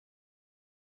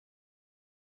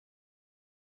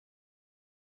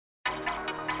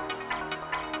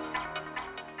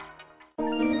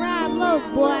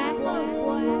low,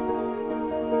 boy.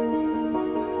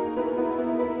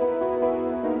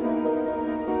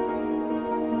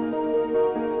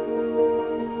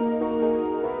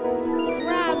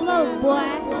 Ride low, boy.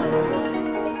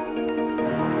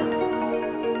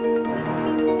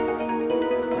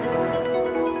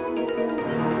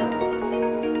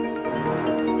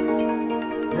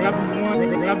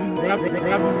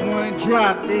 Grab one,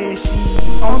 drop that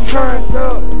shit. I'm turned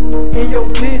up, and your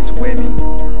bitch with me,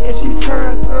 and she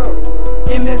turned up.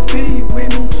 MSB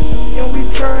with me, and we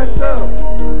turned up.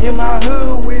 In my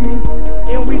hood with me,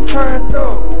 and we turned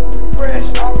up.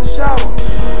 Fresh off the shower,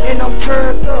 and I'm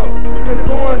turned up. Gonna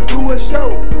go and do a show,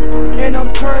 and I'm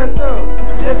turned up.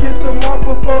 Just hit the mark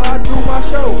before I do my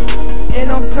show,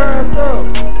 and I'm turned up.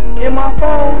 And my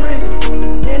phone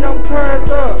ringing, and I'm turned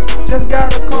up. Just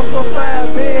got a couple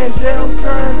 5 bands, yeah, I'm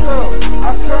turned up.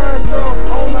 I turned up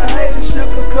on the haters, shook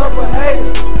a couple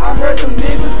haters. I heard them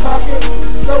niggas talking,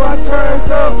 so I turned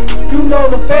up. You know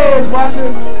the fans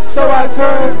watching, so I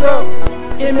turned up.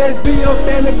 MSB up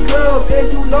in the club, and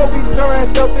you know we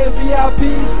turned up. And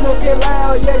VIP smoking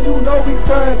loud, yeah, you know we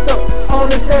turned up. On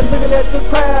the stage looking at the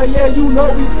crowd, yeah, you know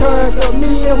we turned up.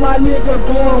 Me and my nigga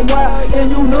going wild,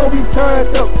 and you know we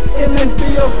turned up.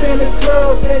 MSB up in the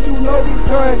club, and you know we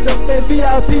turned up. And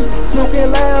VIP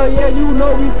smoking loud, yeah, you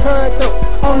know we turned up.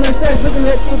 On the stage looking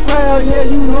at the crowd, yeah,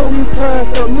 you know we turned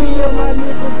up. Me and my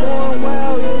nigga going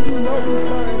wild, yeah, you know we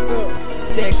turned up.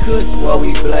 That kush what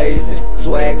we blazing,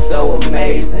 swag so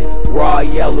amazing. Raw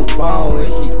yellow bone and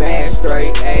she bad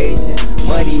straight Asian.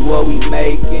 Money what we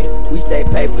making, we stay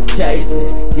paper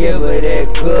chasing. Give her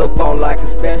that good bone like a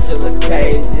special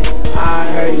occasion. I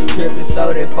heard he tripping,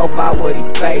 so that 4-5 what he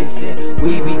facing.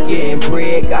 We be getting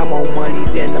bread, got more money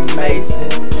than the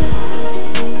Masons.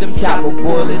 Them chopper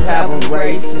bullets have them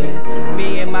racing.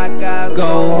 Me and my guys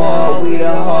go hard, we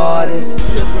the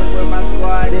hardest. Tripping with my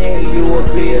squad, then you will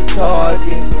be a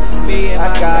target. Me and my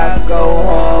guys go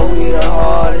hard, we the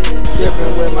hardest.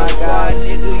 Tripping with my guy,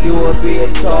 nigga, you will be a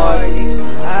target.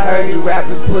 I heard he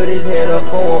rapping, put his head up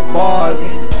for a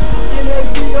bargain.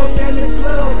 MSB up in the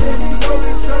club, and you know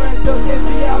we turned up. And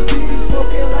VIP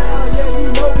smoking loud, yeah, you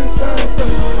know we turned up.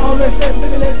 On the stage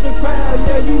looking at the crowd,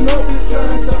 yeah, you know we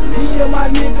turned up. Me and my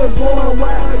nigga going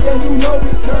wild, yeah, you know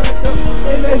we turned up.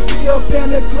 MSB up in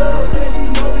the club, and you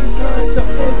know we turned up.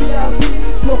 And VIP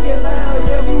smoking loud,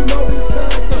 yeah, you know we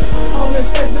turned up. On the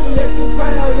stage looking at the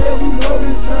crowd, yeah, you know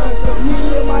we turned up. Me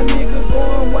and my nigga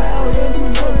going wild, yeah, you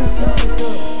know we turned up.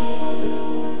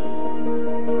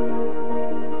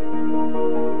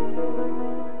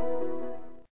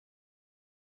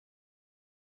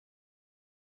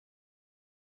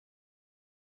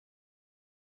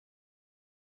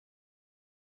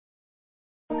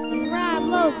 Ride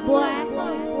low, boy.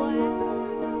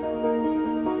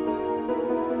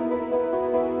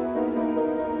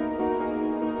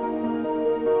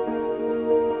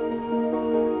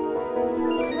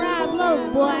 Ride low,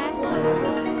 boy.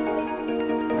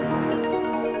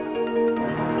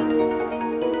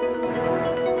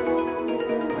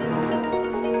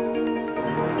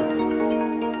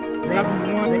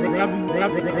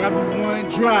 Grab one,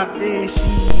 drop that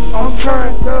shit. I'm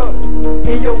turned up,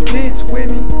 and your bitch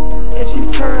with me, and she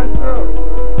turned up.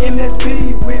 MSB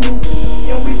with me,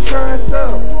 and we turned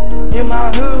up. In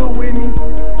my hood with me,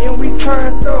 and we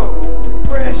turned up.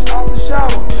 Fresh off the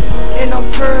shower, and I'm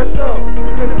turned up.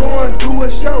 Gonna go and do a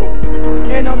show,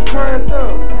 and I'm turned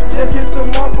up. Just hit the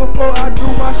mark before I do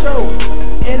my show,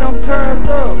 and I'm turned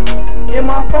up. And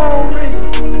my phone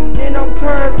ringing, and I'm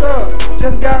turned up.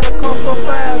 Just got a couple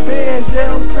 5 bands,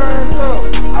 yeah, I'm turned up.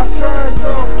 I turned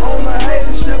up on the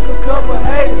haters, shook a couple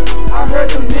haters. I heard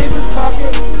them niggas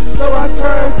talking, so I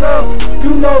turned up.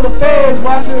 You know the fans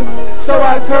watching, so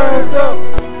I turned up.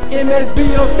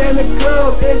 MSB up in the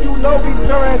club, and you know we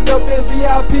turned up. And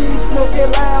VIP smoking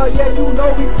loud, yeah, you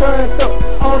know we turned up.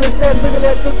 On the stage looking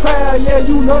at the crowd, yeah,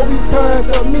 you know we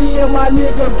turned up. Me and my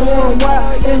nigga going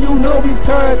wild, and you know we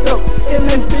turned up.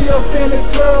 MSB up in the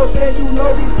club, and you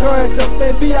know we turned up.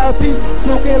 And VIP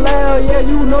smoking loud, yeah,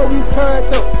 you know we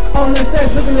turned up. On the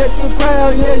stage looking at the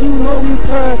crowd, yeah, you know we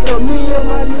turned up. Me and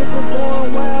my nigga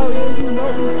going wild, yeah, you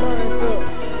know we turned up.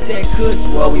 That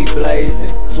kush what we blazing,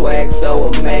 swag so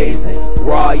amazing.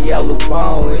 Raw yellow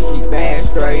bone and she bad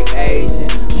straight Asian.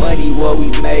 Money what we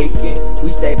making,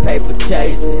 we stay paper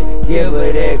chasing. Give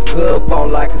her that good bone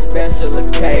like a special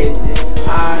occasion.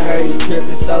 I heard he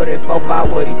tripping, so that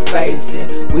 4-5 what he facing.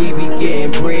 We be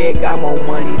getting bread, got more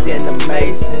money than the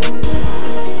Masons.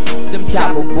 Them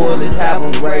chopper bullets have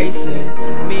them racing.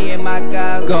 Me and my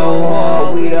guys go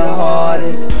hard, we the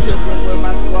hardest. Tripping with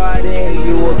my squad, then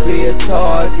you will be a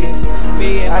target.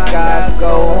 Me and my guys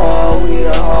go hard, we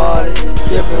the hardest.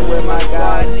 Trippin' with my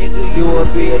God, nigga, you will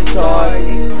be a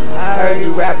target. I heard he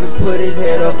rapping, put his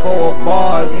head up for a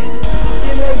bargain.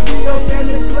 MSB up in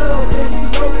the club, and you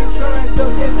know we turned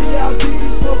up. NBLD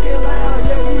smoking loud,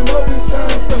 yeah, you know we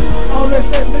turned up. All that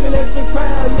stuff looking at the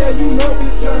crowd, yeah, you know we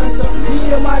turned up. Me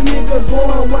and my nigga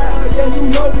going wild, yeah, you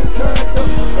know we turned up.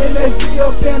 MSB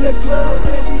up in the club,